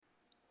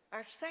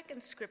Our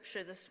second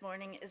scripture this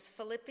morning is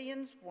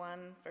Philippians 1,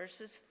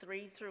 verses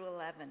 3 through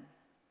 11.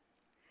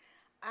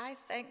 I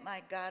thank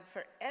my God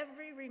for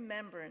every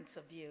remembrance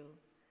of you,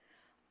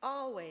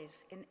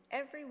 always in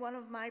every one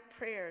of my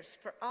prayers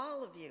for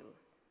all of you,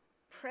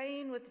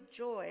 praying with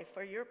joy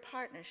for your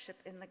partnership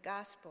in the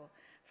gospel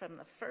from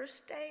the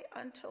first day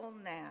until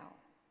now.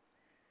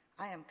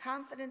 I am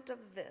confident of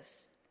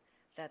this,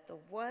 that the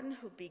one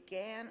who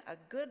began a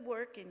good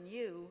work in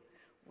you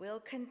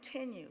will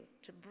continue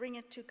to bring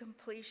it to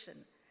completion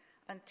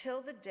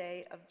until the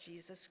day of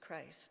Jesus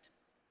Christ.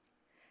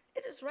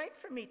 It is right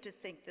for me to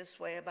think this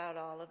way about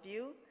all of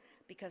you,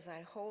 because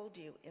I hold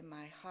you in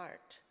my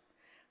heart.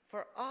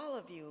 For all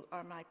of you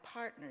are my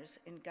partners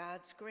in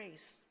God's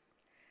grace,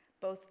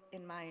 both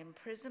in my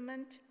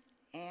imprisonment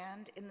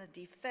and in the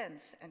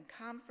defense and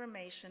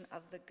confirmation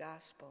of the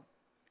gospel.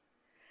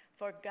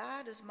 For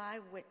God is my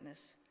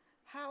witness,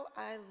 how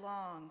I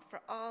long for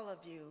all of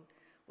you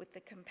with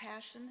the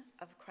compassion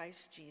of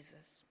Christ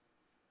Jesus.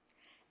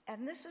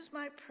 And this is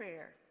my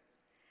prayer,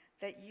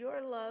 that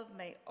your love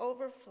may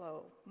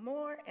overflow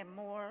more and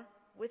more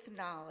with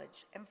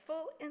knowledge and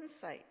full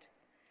insight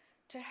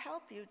to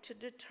help you to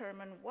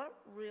determine what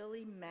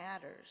really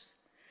matters,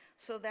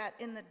 so that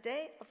in the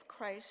day of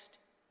Christ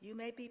you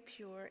may be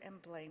pure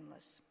and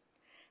blameless,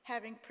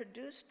 having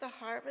produced the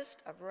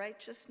harvest of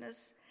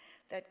righteousness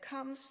that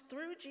comes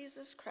through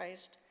Jesus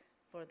Christ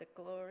for the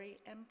glory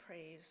and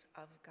praise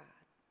of God.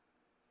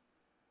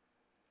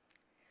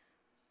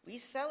 We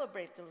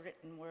celebrate the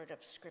written word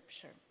of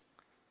Scripture.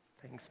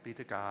 Thanks be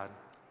to God.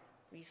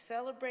 We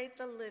celebrate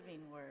the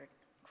living word,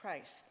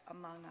 Christ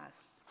among us.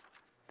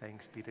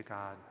 Thanks be to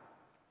God.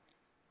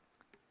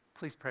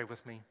 Please pray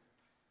with me.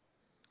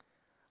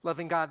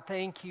 Loving God,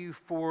 thank you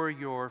for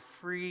your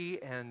free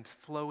and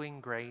flowing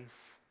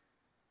grace.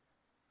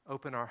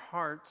 Open our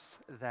hearts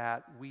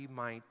that we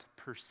might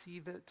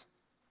perceive it,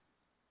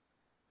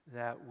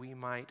 that we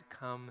might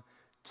come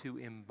to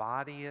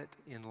embody it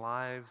in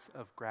lives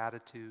of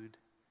gratitude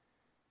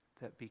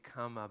that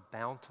become a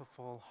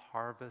bountiful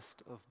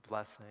harvest of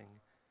blessing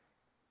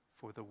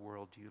for the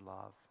world you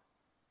love.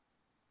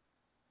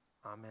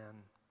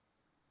 Amen.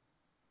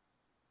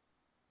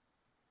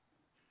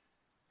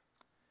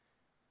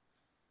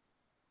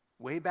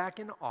 Way back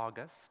in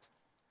August,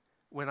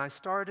 when I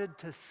started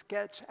to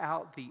sketch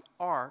out the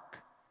arc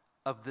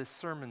of this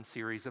sermon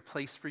series, A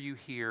Place for You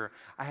Here,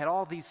 I had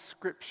all these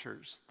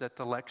scriptures that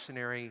the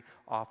lectionary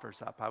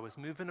offers up. I was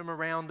moving them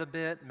around a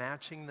bit,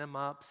 matching them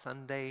up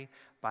Sunday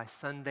by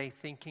Sunday,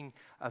 thinking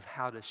of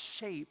how to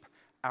shape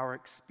our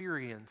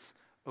experience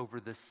over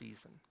this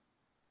season.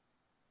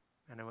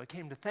 And when it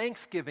came to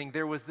Thanksgiving,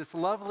 there was this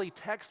lovely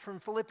text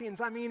from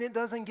Philippians. I mean, it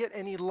doesn't get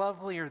any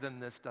lovelier than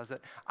this, does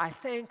it? I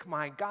thank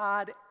my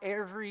God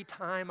every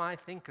time I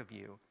think of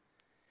you.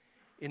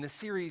 In a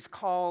series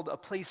called A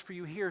Place for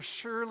You Here,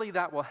 surely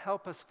that will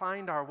help us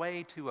find our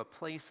way to a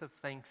place of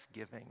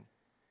thanksgiving.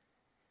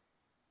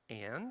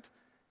 And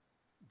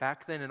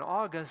back then in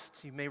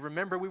August, you may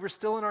remember, we were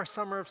still in our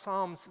Summer of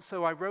Psalms,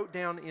 so I wrote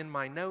down in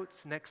my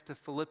notes next to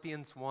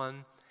Philippians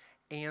 1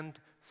 and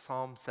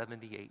Psalm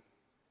 78. It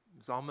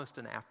was almost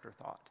an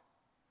afterthought.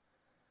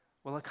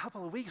 Well, a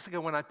couple of weeks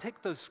ago when I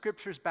picked those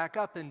scriptures back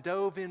up and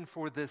dove in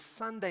for this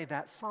Sunday,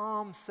 that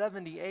Psalm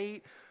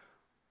 78,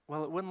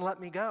 well, it wouldn't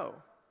let me go.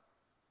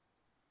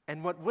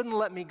 And what wouldn't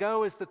let me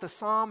go is that the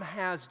psalm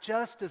has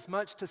just as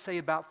much to say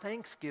about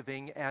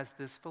Thanksgiving as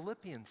this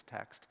Philippians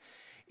text,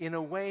 in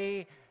a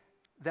way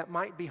that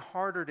might be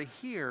harder to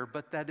hear,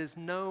 but that is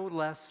no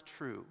less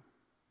true.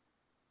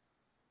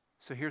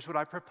 So here's what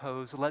I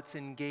propose. Let's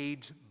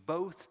engage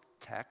both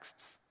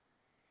texts,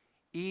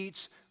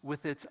 each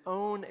with its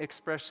own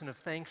expression of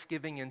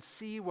thanksgiving, and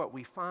see what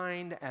we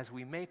find as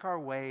we make our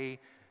way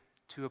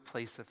to a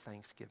place of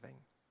thanksgiving.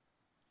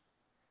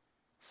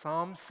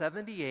 Psalm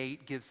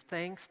 78 gives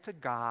thanks to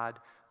God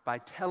by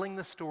telling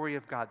the story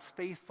of God's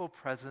faithful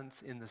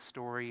presence in the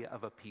story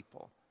of a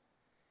people.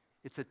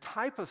 It's a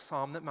type of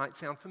psalm that might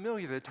sound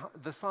familiar.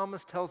 The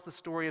psalmist tells the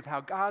story of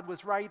how God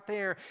was right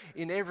there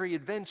in every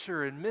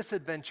adventure and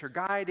misadventure,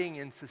 guiding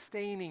and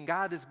sustaining.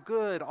 God is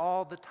good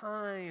all the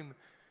time.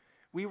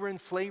 We were in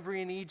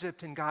slavery in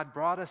Egypt and God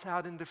brought us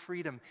out into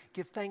freedom.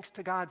 Give thanks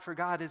to God, for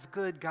God is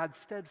good. God's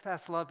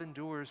steadfast love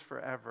endures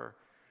forever.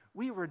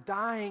 We were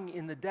dying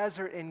in the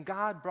desert and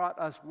God brought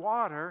us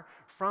water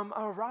from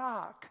a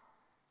rock.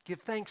 Give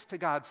thanks to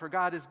God, for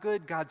God is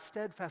good. God's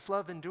steadfast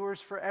love endures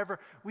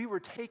forever. We were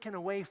taken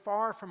away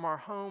far from our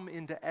home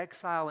into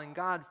exile, and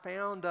God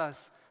found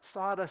us,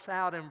 sought us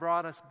out, and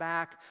brought us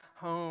back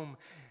home.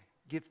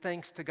 Give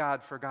thanks to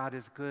God, for God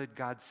is good.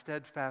 God's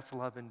steadfast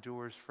love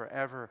endures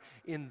forever.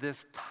 In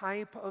this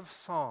type of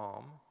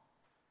psalm,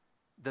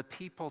 the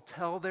people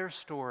tell their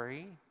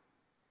story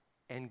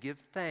and give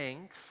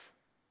thanks,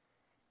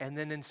 and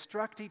then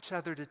instruct each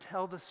other to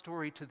tell the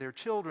story to their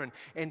children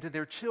and to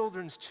their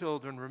children's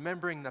children,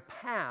 remembering the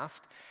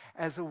past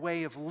as a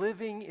way of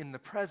living in the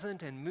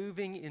present and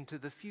moving into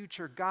the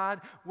future.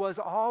 God was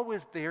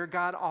always there.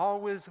 God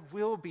always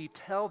will be.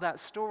 Tell that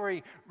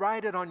story.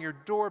 Write it on your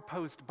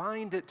doorpost.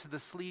 Bind it to the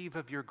sleeve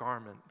of your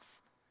garments.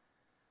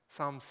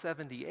 Psalm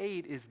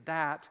 78 is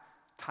that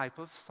type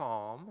of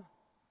psalm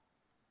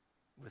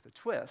with a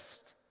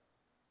twist.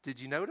 Did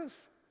you notice?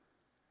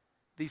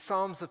 These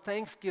psalms of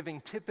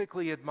thanksgiving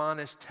typically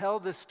admonish, tell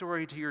this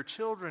story to your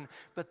children,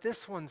 but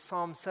this one,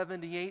 Psalm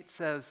 78,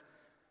 says,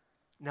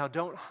 now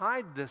don't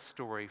hide this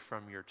story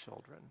from your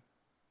children.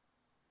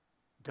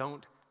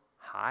 Don't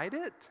hide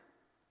it.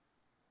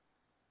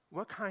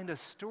 What kind of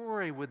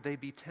story would they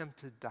be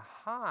tempted to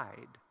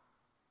hide?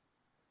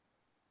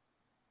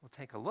 Well,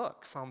 take a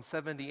look. Psalm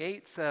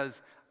 78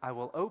 says, I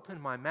will open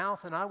my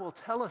mouth and I will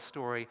tell a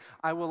story.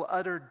 I will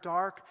utter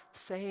dark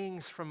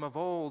sayings from of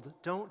old.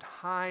 Don't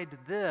hide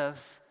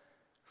this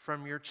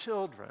from your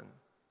children.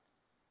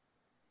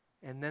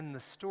 And then the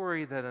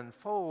story that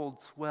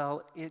unfolds,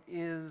 well, it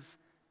is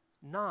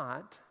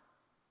not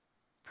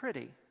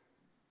pretty.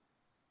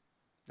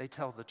 They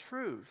tell the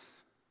truth.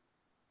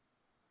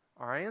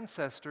 Our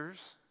ancestors,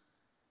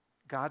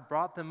 God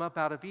brought them up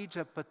out of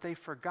Egypt, but they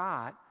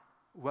forgot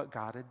what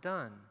God had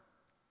done.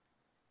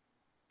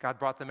 God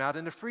brought them out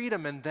into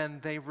freedom, and then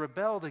they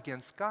rebelled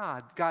against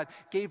God. God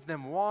gave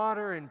them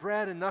water and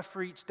bread enough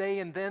for each day,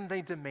 and then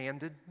they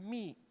demanded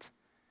meat.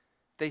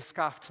 They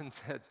scoffed and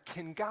said,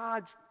 Can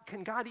God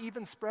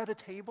even spread a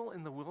table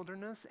in the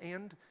wilderness?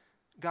 And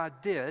God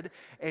did.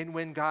 And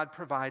when God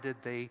provided,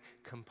 they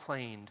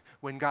complained.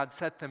 When God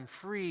set them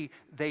free,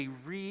 they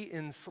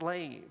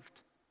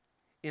re-enslaved.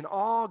 In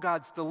all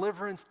God's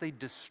deliverance, they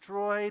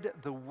destroyed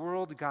the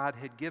world God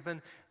had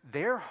given.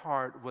 Their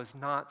heart was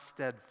not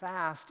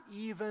steadfast,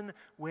 even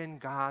when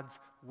God's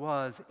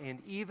was. And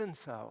even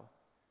so,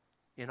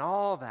 in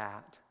all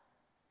that,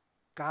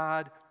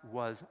 God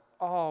was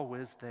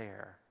always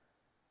there,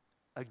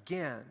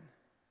 again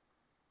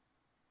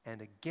and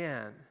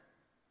again.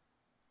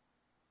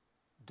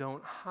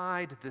 Don't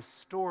hide this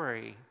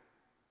story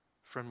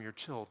from your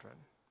children.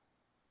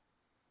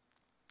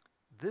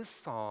 This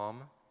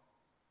psalm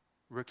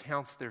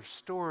recounts their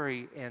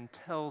story and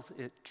tells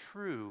it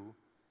true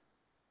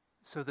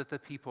so that the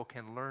people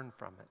can learn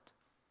from it.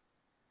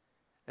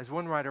 As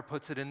one writer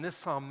puts it, in this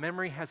psalm,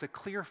 memory has a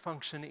clear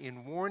function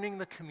in warning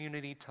the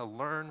community to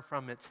learn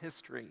from its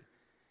history.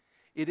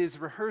 It is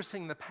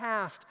rehearsing the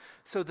past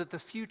so that the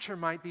future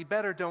might be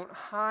better. Don't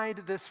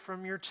hide this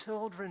from your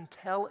children.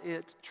 Tell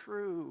it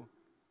true.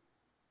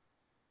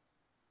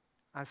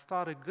 I've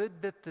thought a good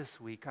bit this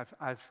week.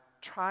 I've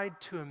tried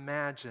to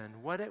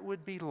imagine what it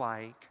would be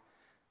like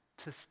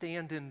to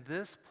stand in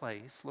this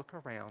place, look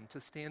around, to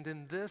stand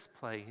in this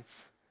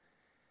place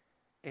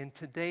and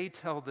today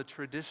tell the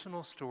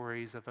traditional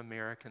stories of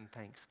American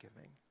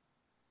Thanksgiving.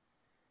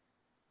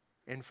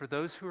 And for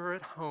those who are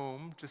at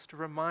home, just a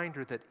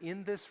reminder that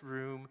in this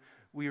room,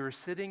 we are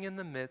sitting in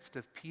the midst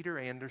of Peter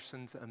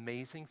Anderson's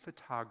amazing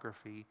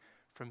photography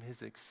from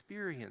his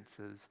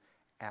experiences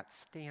at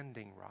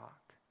Standing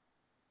Rock.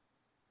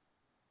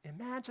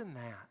 Imagine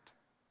that.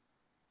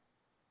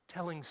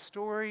 Telling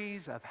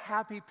stories of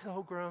happy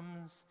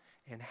pilgrims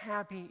and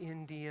happy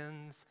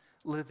Indians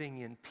living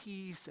in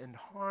peace and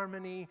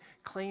harmony,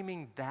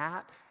 claiming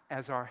that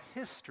as our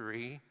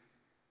history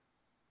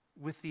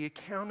with the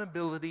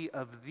accountability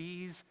of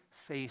these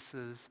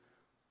faces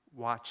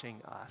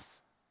watching us.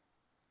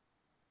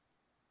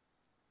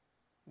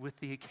 With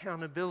the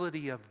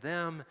accountability of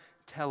them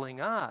telling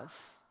us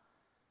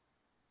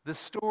the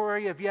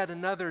story of yet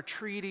another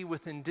treaty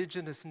with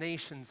indigenous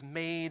nations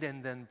made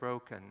and then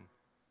broken.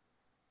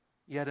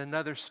 Yet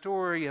another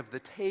story of the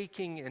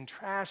taking and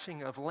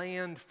trashing of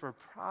land for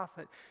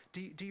profit.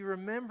 Do you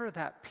remember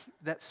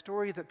that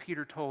story that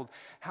Peter told?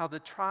 How the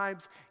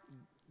tribes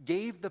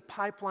gave the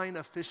pipeline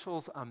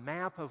officials a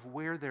map of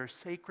where their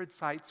sacred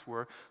sites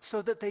were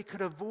so that they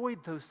could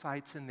avoid those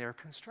sites in their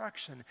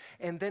construction.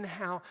 And then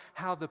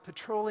how the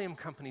petroleum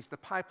companies, the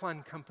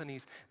pipeline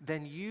companies,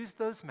 then used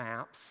those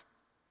maps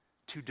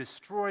to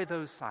destroy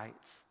those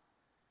sites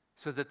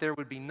so that there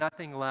would be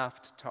nothing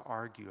left to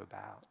argue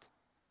about.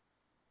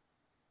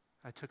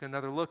 I took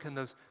another look, and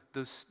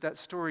that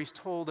story's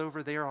told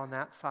over there on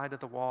that side of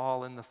the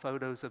wall in the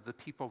photos of the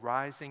people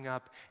rising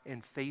up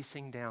and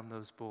facing down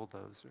those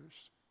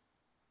bulldozers.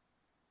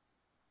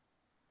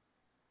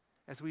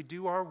 As we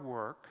do our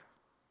work,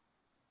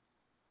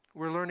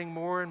 we're learning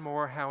more and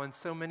more how in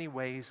so many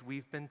ways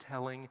we've been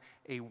telling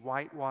a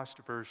whitewashed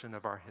version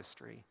of our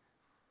history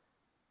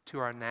to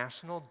our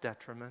national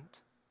detriment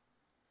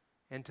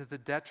and to the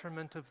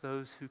detriment of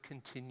those who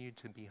continue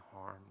to be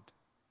harmed.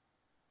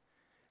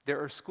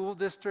 There are school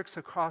districts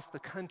across the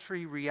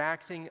country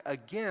reacting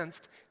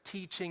against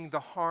teaching the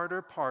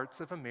harder parts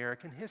of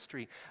American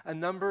history. A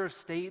number of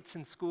states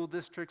and school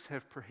districts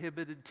have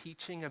prohibited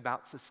teaching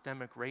about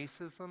systemic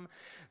racism.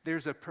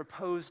 There's a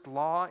proposed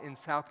law in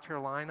South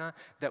Carolina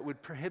that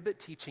would prohibit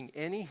teaching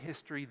any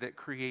history that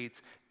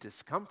creates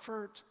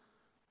discomfort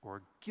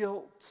or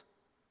guilt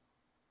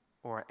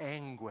or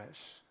anguish.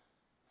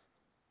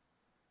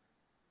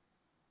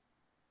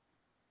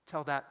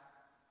 tell that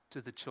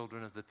to the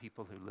children of the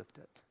people who lived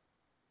it.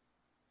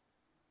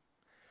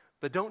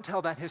 But don't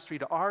tell that history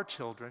to our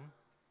children,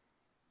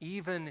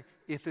 even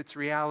if its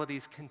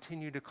realities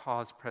continue to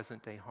cause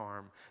present-day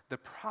harm. The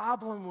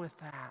problem with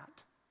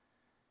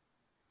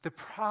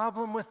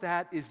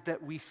that is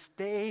that we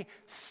stay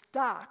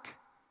stuck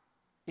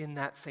in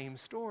that same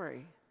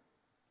story.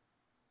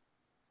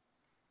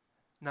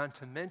 Not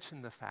to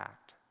mention the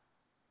fact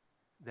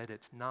that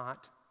it's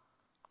not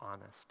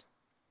honest.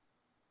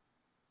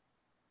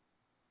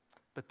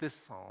 But this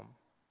psalm,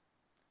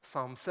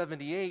 Psalm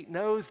 78,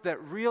 knows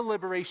that real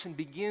liberation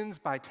begins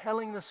by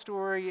telling the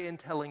story and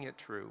telling it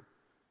true.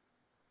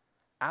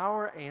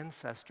 Our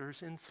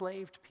ancestors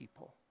enslaved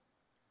people.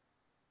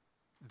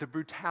 The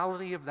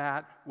brutality of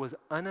that was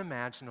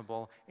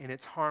unimaginable, and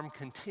its harm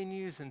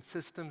continues in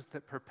systems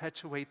that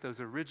perpetuate those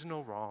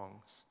original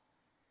wrongs.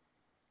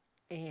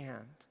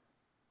 And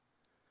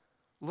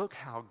look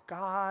how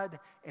God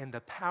and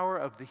the power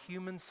of the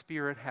human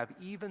spirit have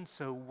even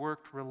so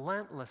worked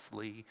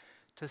relentlessly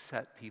to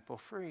set people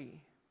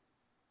free.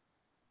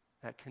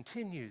 That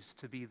continues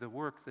to be the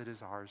work that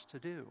is ours to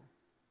do.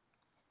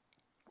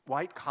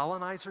 White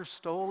colonizers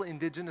stole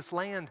indigenous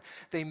land.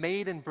 They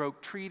made and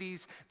broke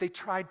treaties. They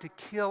tried to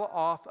kill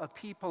off a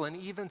people. And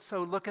even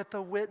so, look at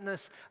the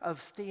witness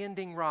of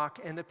Standing Rock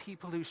and the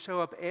people who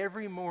show up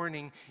every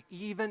morning,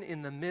 even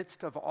in the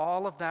midst of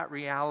all of that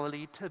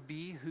reality, to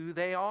be who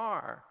they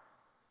are.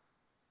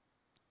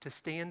 To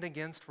stand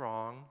against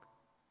wrong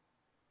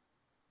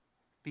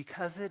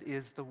because it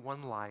is the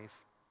one life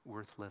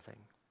worth living.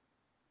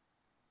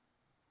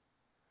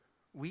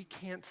 We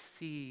can't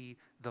see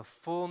the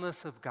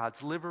fullness of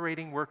God's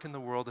liberating work in the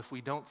world if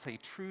we don't say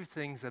true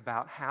things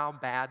about how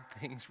bad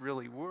things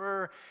really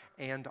were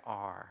and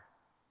are.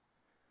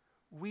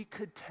 We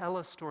could tell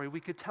a story.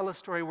 We could tell a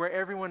story where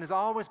everyone has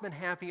always been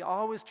happy,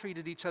 always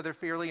treated each other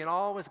fairly, and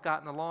always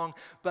gotten along.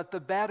 But the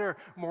better,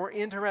 more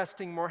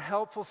interesting, more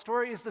helpful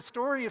story is the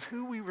story of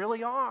who we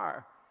really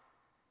are.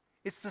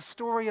 It's the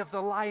story of the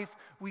life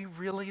we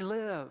really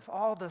live.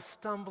 All the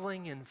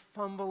stumbling and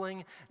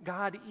fumbling,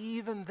 God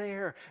even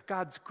there,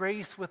 God's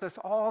grace with us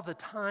all the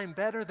time,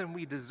 better than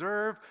we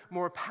deserve,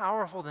 more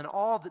powerful than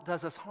all that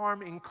does us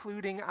harm,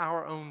 including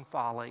our own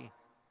folly.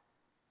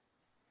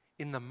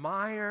 In the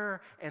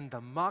mire and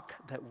the muck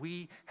that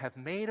we have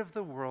made of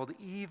the world,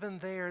 even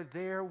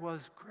there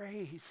was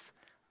grace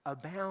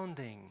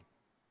abounding.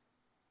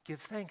 Give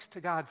thanks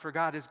to God, for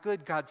God is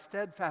good. God's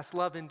steadfast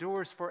love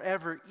endures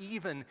forever,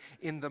 even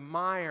in the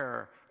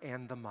mire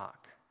and the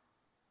muck.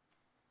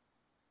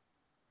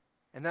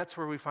 And that's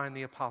where we find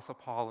the Apostle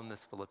Paul in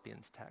this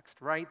Philippians text,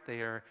 right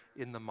there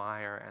in the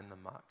mire and the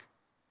muck.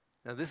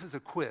 Now, this is a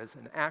quiz,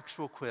 an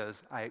actual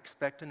quiz. I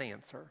expect an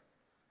answer.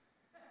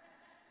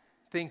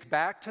 Think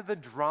back to the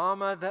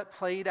drama that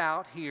played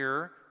out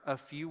here a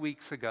few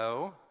weeks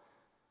ago.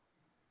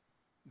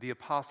 The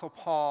Apostle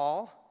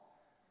Paul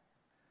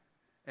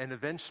and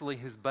eventually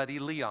his buddy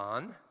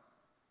Leon.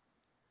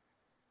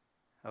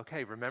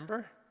 Okay,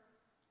 remember?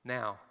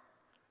 Now,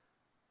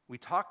 we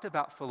talked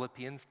about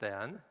Philippians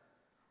then.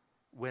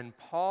 When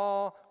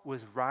Paul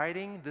was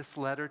writing this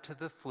letter to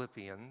the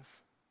Philippians,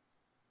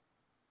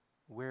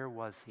 where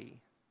was he?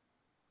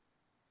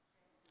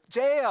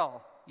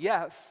 Jail!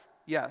 Yes,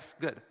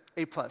 good.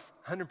 A+,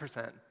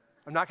 100%.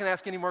 I'm not going to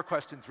ask any more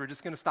questions. We're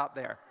just going to stop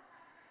there.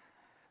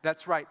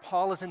 That's right,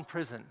 Paul is in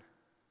prison.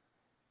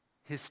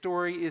 His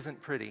story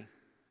isn't pretty.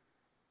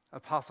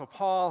 Apostle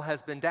Paul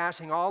has been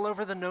dashing all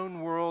over the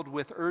known world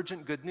with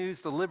urgent good news,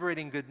 the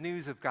liberating good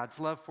news of God's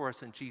love for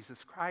us in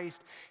Jesus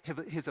Christ.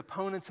 His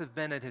opponents have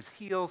been at his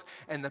heels,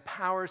 and the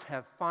powers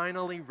have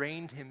finally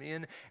reined him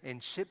in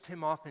and shipped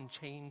him off in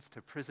chains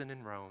to prison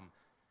in Rome.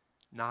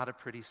 Not a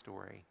pretty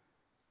story.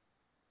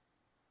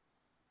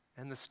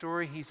 And the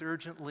story he's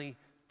urgently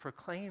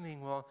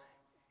proclaiming, well,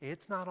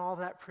 it's not all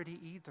that pretty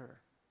either.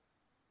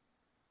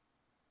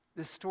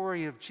 The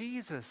story of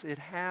Jesus, it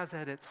has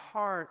at its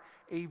heart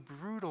a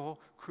brutal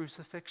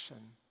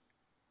crucifixion.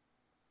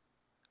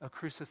 A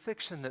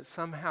crucifixion that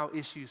somehow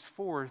issues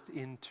forth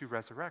into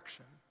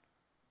resurrection.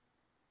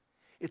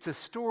 It's a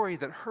story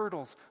that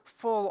hurtles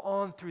full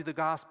on through the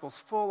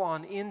Gospels, full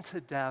on into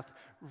death,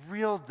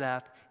 real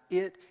death.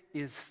 It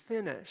is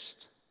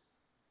finished.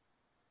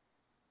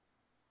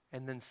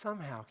 And then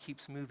somehow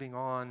keeps moving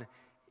on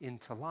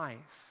into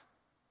life.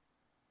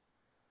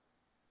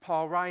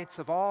 Paul writes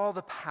of all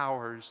the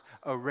powers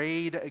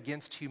arrayed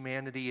against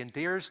humanity and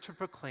dares to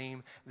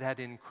proclaim that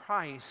in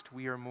Christ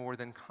we are more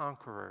than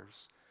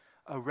conquerors.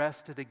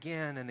 Arrested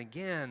again and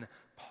again,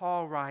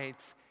 Paul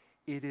writes,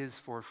 it is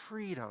for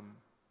freedom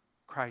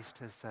Christ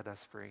has set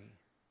us free.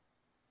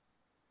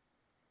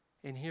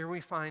 And here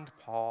we find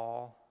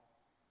Paul,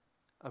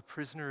 a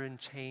prisoner in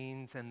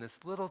chains, and this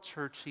little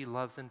church he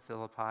loves in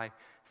Philippi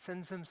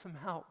sends him some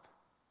help,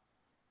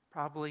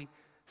 probably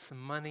some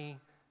money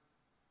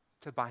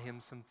to buy him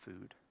some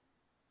food.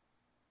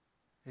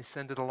 They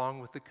send it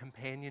along with the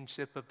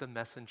companionship of the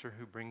messenger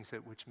who brings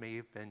it, which may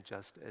have been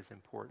just as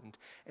important.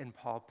 And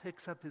Paul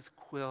picks up his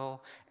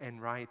quill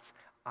and writes,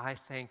 I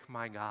thank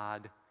my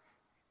God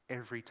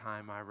every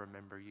time I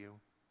remember you.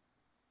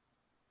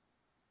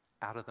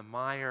 Out of the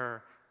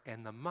mire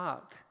and the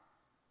muck,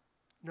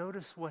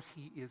 notice what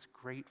he is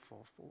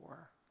grateful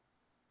for.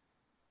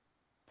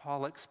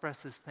 Paul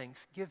expresses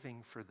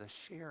thanksgiving for the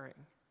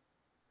sharing.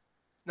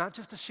 Not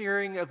just a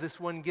sharing of this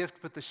one gift,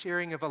 but the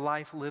sharing of a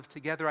life lived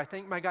together. I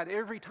thank my God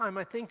every time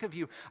I think of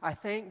you. I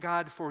thank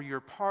God for your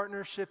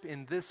partnership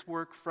in this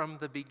work from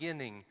the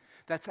beginning.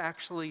 That's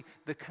actually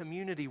the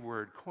community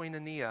word,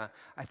 koinonia.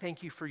 I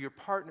thank you for your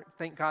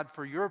thank God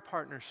for your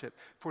partnership,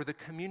 for the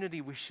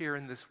community we share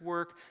in this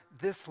work,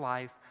 this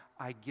life.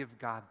 I give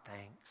God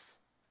thanks.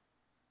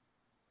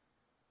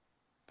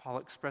 Paul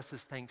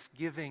expresses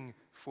thanksgiving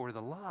for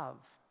the love.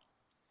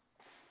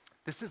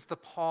 This is the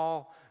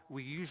Paul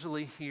we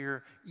usually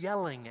hear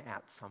yelling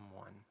at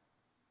someone.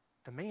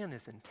 The man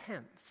is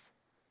intense.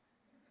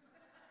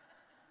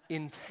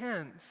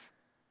 Intense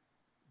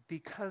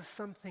because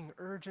something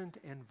urgent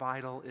and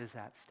vital is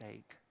at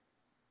stake.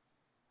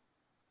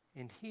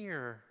 And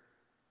here,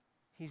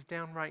 he's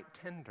downright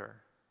tender.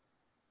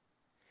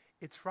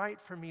 It's right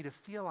for me to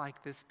feel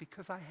like this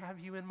because I have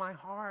you in my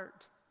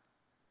heart.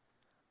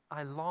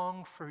 I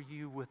long for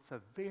you with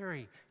the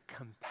very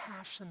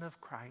compassion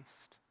of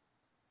Christ.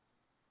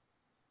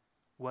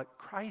 What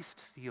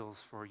Christ feels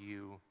for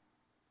you,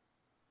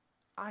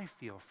 I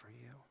feel for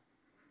you.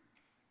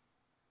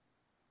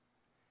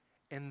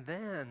 And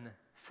then,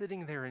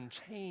 sitting there in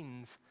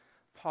chains,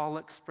 Paul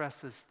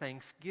expresses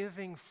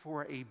thanksgiving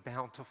for a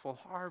bountiful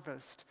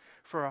harvest,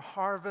 for a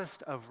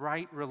harvest of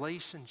right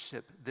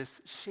relationship, this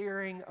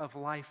sharing of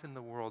life in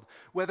the world.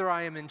 Whether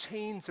I am in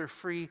chains or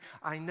free,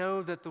 I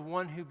know that the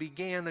one who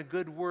began a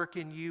good work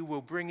in you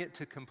will bring it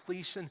to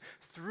completion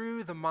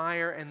through the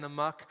mire and the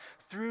muck,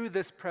 through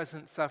this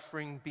present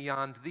suffering,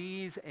 beyond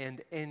these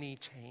and any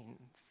chains.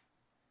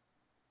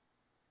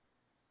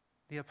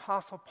 The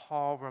Apostle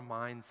Paul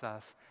reminds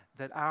us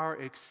that our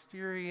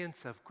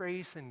experience of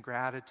grace and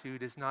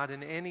gratitude is not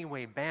in any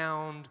way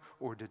bound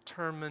or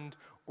determined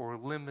or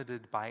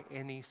limited by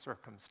any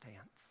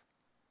circumstance.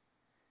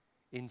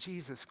 In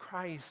Jesus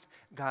Christ,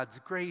 God's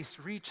grace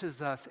reaches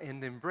us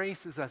and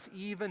embraces us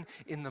even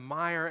in the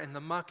mire and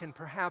the muck, and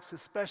perhaps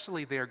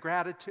especially there,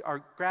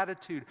 our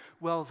gratitude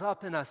wells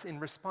up in us in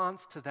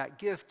response to that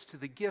gift, to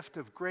the gift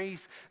of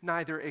grace,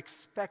 neither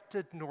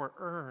expected nor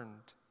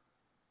earned.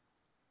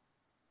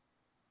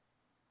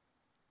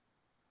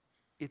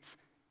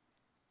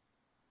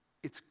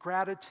 It's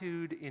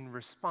gratitude in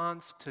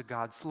response to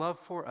God's love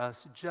for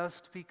us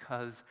just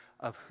because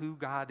of who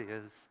God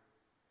is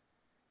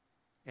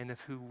and of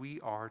who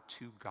we are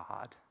to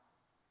God.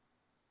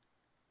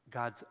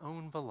 God's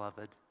own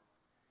beloved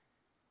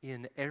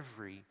in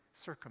every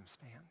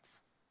circumstance.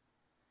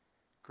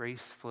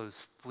 Grace flows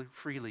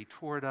freely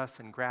toward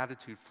us, and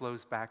gratitude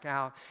flows back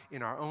out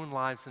in our own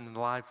lives and in the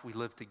life we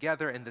live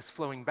together. And this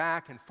flowing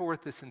back and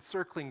forth, this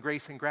encircling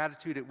grace and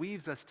gratitude, it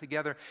weaves us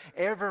together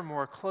ever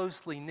more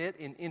closely knit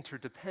in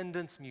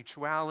interdependence,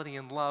 mutuality,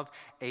 and love,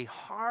 a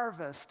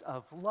harvest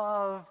of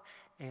love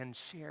and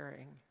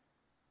sharing.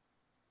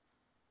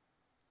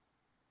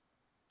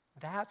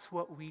 That's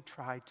what we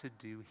try to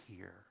do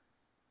here.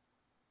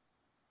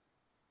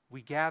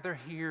 We gather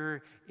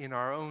here in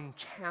our own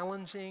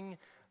challenging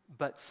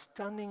but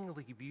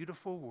stunningly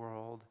beautiful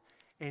world,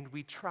 and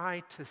we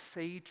try to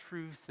say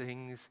true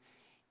things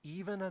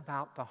even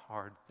about the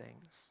hard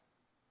things.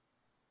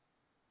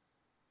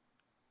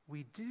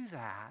 We do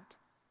that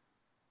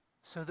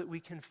so that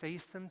we can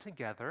face them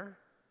together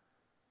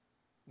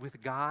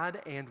with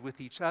God and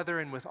with each other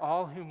and with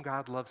all whom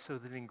God loves, so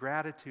that in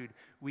gratitude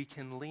we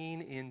can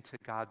lean into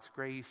God's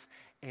grace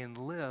and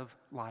live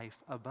life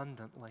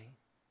abundantly.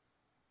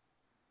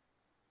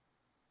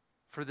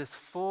 For this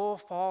full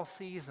fall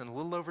season, a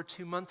little over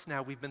 2 months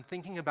now, we've been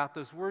thinking about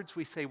those words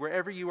we say,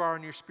 wherever you are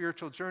on your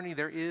spiritual journey,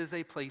 there is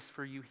a place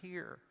for you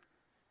here.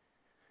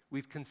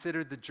 We've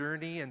considered the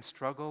journey and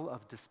struggle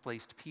of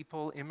displaced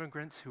people,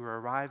 immigrants who are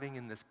arriving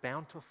in this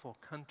bountiful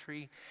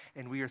country,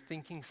 and we are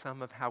thinking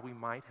some of how we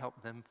might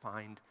help them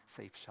find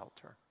safe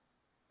shelter.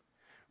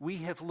 We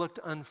have looked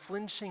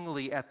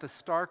unflinchingly at the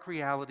stark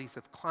realities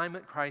of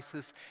climate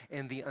crisis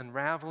and the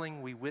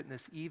unraveling we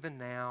witness even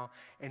now,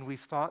 and we've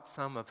thought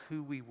some of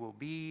who we will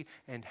be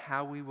and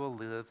how we will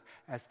live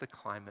as the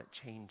climate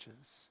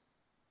changes.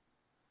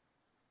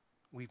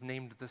 We've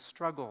named the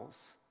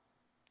struggles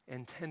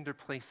and tender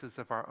places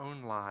of our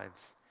own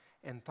lives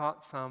and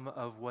thought some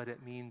of what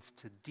it means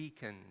to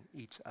deacon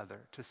each other,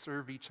 to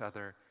serve each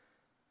other,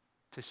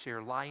 to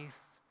share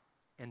life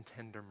and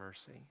tender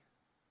mercy.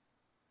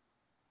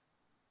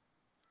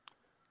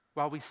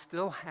 While we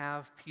still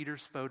have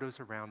Peter's photos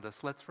around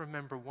us, let's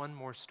remember one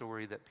more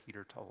story that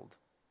Peter told.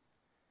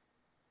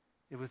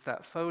 It was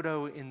that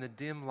photo in the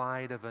dim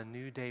light of a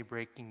new day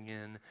breaking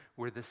in,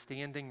 where the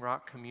Standing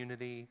Rock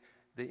community,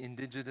 the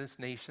indigenous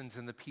nations,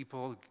 and the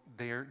people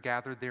there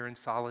gathered there in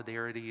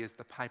solidarity as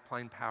the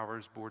pipeline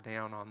powers bore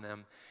down on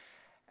them,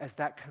 as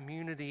that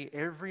community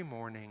every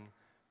morning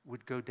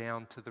would go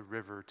down to the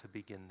river to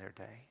begin their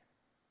day.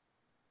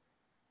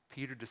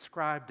 Peter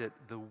described it.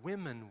 The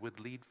women would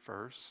lead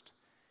first,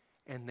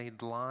 and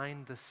they'd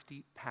line the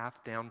steep path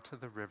down to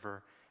the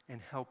river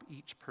and help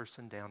each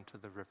person down to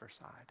the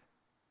riverside.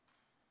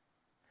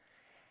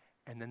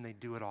 And then they'd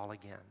do it all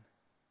again.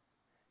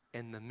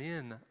 And the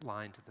men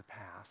lined the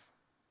path,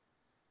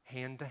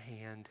 hand to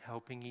hand,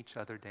 helping each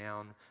other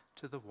down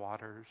to the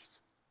waters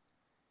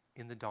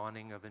in the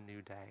dawning of a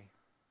new day.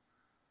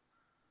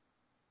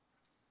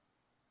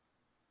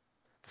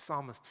 The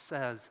psalmist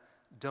says,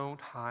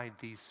 don't hide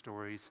these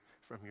stories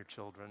from your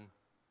children,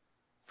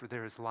 for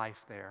there is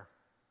life there,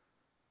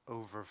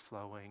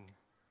 overflowing.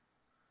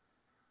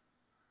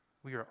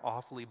 We are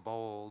awfully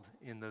bold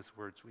in those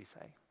words we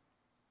say.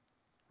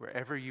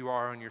 Wherever you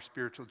are on your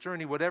spiritual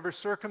journey, whatever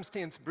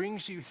circumstance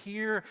brings you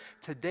here,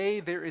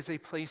 today there is a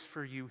place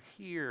for you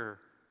here.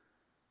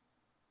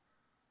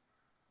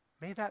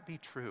 May that be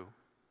true.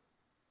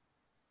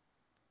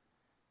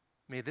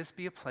 May this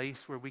be a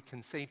place where we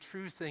can say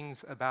true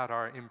things about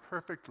our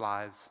imperfect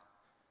lives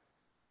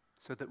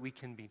so that we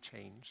can be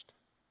changed.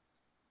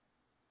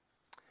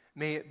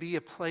 May it be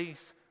a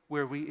place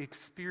where we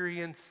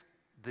experience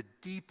the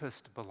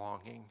deepest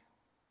belonging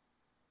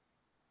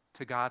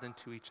to God and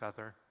to each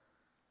other.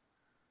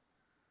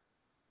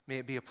 May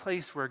it be a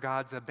place where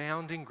God's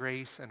abounding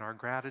grace and our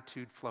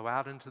gratitude flow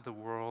out into the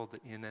world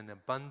in an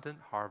abundant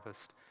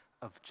harvest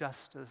of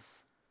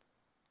justice,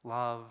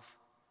 love,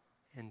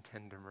 and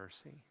tender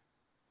mercy.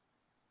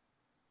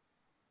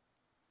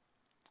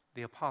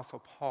 The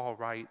Apostle Paul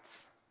writes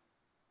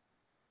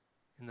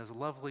in those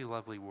lovely,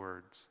 lovely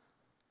words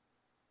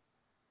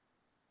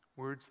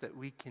that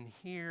we can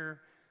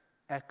hear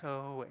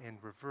echo and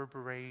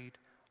reverberate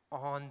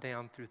on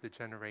down through the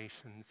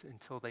generations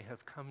until they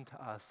have come to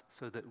us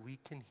so that we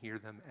can hear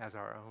them as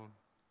our own.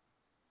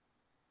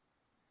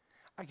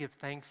 I give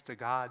thanks to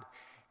God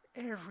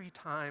every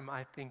time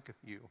I think of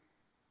you,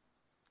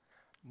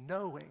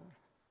 knowing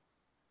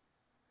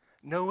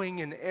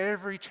in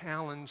every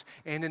challenge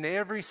and in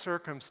every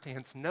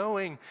circumstance,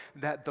 knowing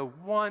that the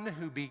one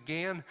who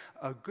began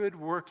a good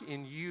work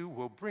in you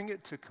will bring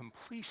it to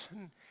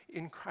completion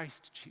in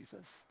Christ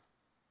Jesus.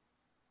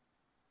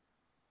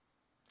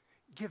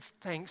 Give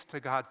thanks to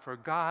God, for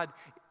God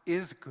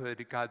is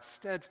good. God's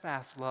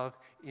steadfast love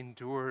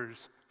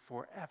endures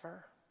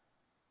forever.